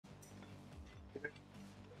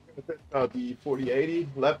The 4080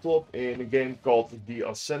 laptop in a game called the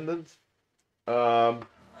Ascendant. Um,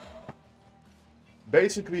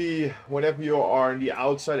 Basically, whenever you are in the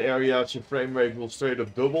outside areas, your frame rate will straight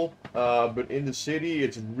up double. But in the city,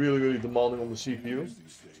 it's really demanding on the CPU.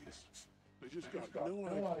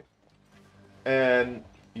 And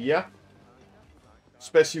yeah,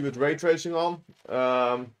 especially with ray tracing on.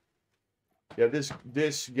 Yeah,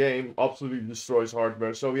 this game absolutely destroys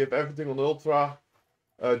hardware. So we have everything on ultra.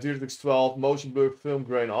 DirectX 12, motion blur, film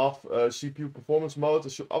grain off, CPU performance mode.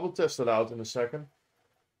 I will test that out in a second.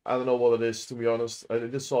 I don't know what it is, to be honest. I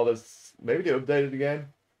just saw that maybe they updated the game.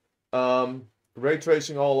 Ray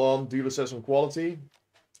tracing all on, DLSS on quality.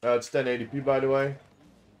 It's 1080p, by the way.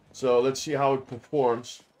 So let's see how it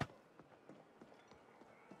performs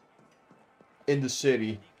in the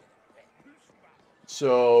city.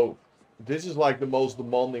 So this is like the most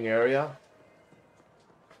demanding area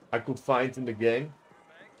I could find in the game.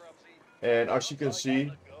 And as you can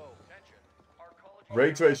see,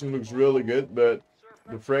 ray tracing looks really good, but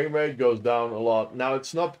the frame rate goes down a lot. Now,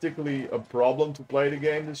 it's not particularly a problem to play the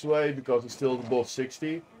game this way because it's still above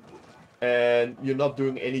 60. And you're not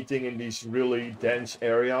doing anything in these really dense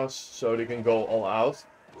areas, so they can go all out.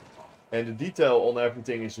 And the detail on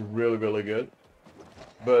everything is really good.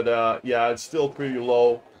 But yeah, it's still pretty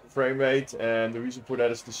low frame rate, and the reason for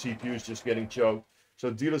that is the CPU is just getting choked.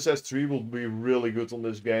 So DLSS 3 will be really good on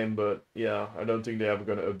this game, but yeah, I don't think they're ever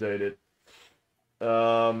going to update it.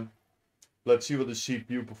 Let's see what the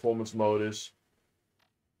CPU performance mode is.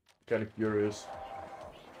 Kind of curious.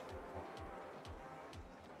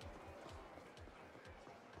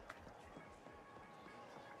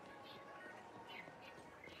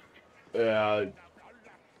 Yeah,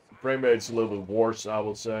 frame rate's a little bit worse, I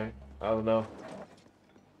would say. I don't know.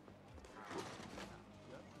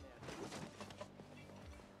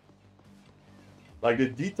 Like, the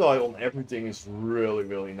detail on everything is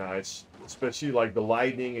really nice. Especially like the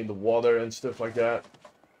lighting in the water and stuff like that.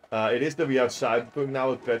 It is that we have Cyberpunk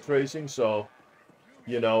now with pet tracing, so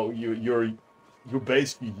you know you're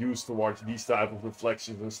basically used towards these type of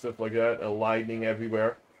reflections and stuff like that, and lightning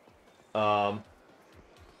everywhere. Yeah,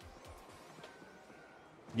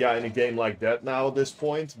 in a game like that now at this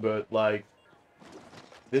point, but like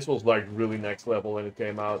this was like really next level when it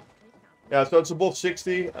came out. Yeah, so it's above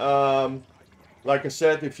 60. Like I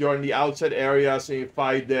said, if you're in the outside areas and you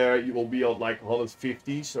fight there, you will be on like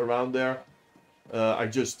 150s around there. I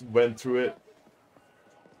just went through it.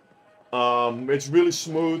 It's really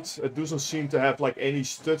smooth. It doesn't seem to have like any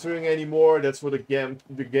stuttering anymore. That's what the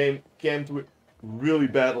game came to really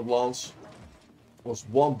bad at launch. It was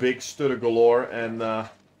one big stutter galore, and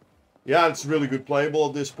yeah, it's really good playable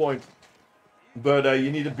at this point. But you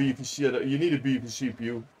need a beefy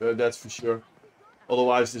CPU. That's for sure.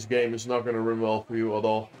 Otherwise, this game is not going to run well for you at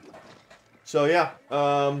all. So yeah,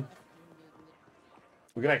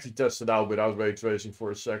 we can actually test it out without ray tracing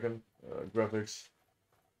for a second. Graphics,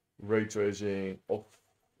 ray tracing,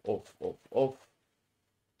 off.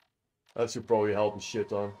 That should probably help a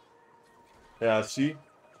shit on. Yeah, see?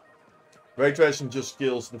 Ray tracing just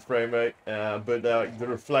kills the frame rate, but the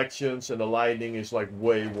reflections and the lighting is like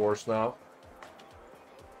way worse now.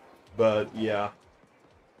 But yeah,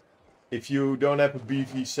 if you don't have a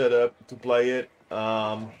BV setup to play it,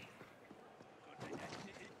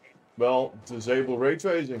 well, disable ray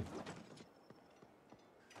tracing.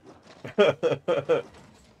 And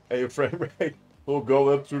your frame rate will go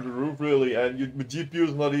up through the roof, really, and your GPU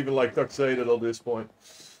is not even like tuxedo at this point.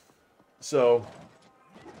 So,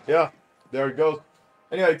 yeah, there it goes.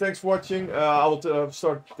 Anyway, thanks for watching. I will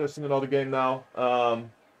start testing another game now.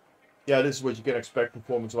 Yeah, this is what you can expect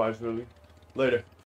performance-wise, really. Later.